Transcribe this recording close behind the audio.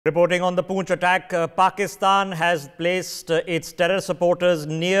Reporting on the Poonch attack, Pakistan has placed its terror supporters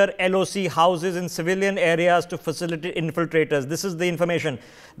near LoC houses in civilian areas to facilitate infiltrators. This is the information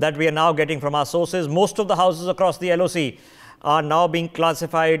that we are now getting from our sources. Most of the houses across the LoC are now being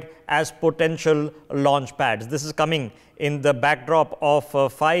classified as potential launch pads. This is coming in the backdrop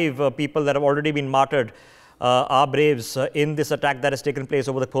of 5 people that have already been martyred. Our braves in this attack that has taken place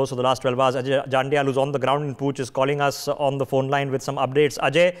over the course of the last 12 hours. Ajay Jandial, who's on the ground in Poonch, is calling us on the phone line with some updates.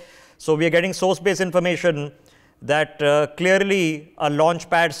 Ajay, so we are getting source-based information that clearly a launch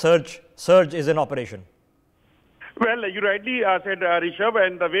pad surge is in operation. Well, you rightly said, Rishabh,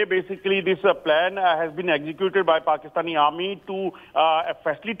 and the way basically this plan has been executed by Pakistani army to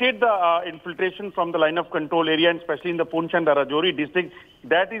facilitate the infiltration from the line of control area, and especially in the Poonch and the Rajouri district,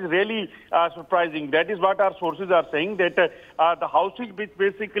 that is really surprising. That is what our sources are saying, that the houses which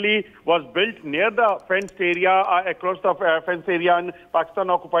basically was built near the fenced area, across the fenced area in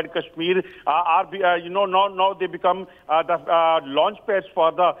Pakistan-occupied Kashmir, are now they become the launch pads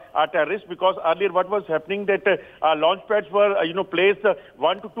for the terrorists, because earlier what was happening that launch pads were, placed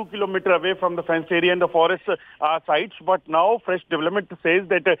 1 to 2 kilometers away from the fenced area and the forest sites. But now fresh development says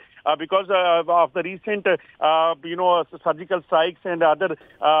that because of the recent, surgical strikes and other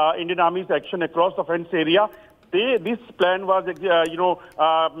Indian Army's action across the fenced area, this plan was,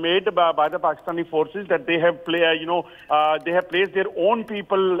 made by the Pakistani forces, that they have placed their own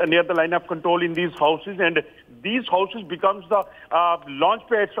people near the line of control in these houses, and these houses becomes the launch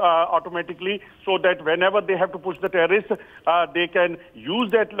pads automatically, so that whenever they have to push the terrorists, they can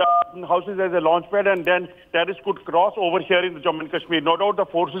use that houses as a launch pad, and then terrorists could cross over here in the Jammu and Kashmir. No doubt the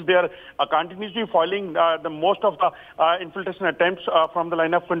forces there are continuously foiling the most of the infiltration attempts from the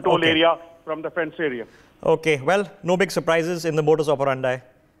line of control area, from the fence area. Okay, well, no big surprises in the modus operandi.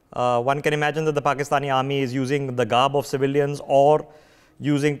 One can imagine that the Pakistani army is using the garb of civilians or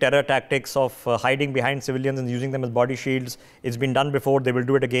using terror tactics of hiding behind civilians and using them as body shields. It's been done before, they will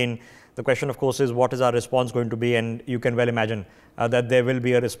do it again. The question, of course, is what is our response going to be? And you can well imagine that there will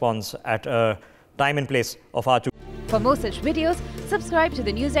be a response at a time and place of our choosing. For more such videos, subscribe to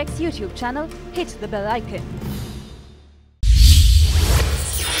the NewsX YouTube channel, hit the bell icon.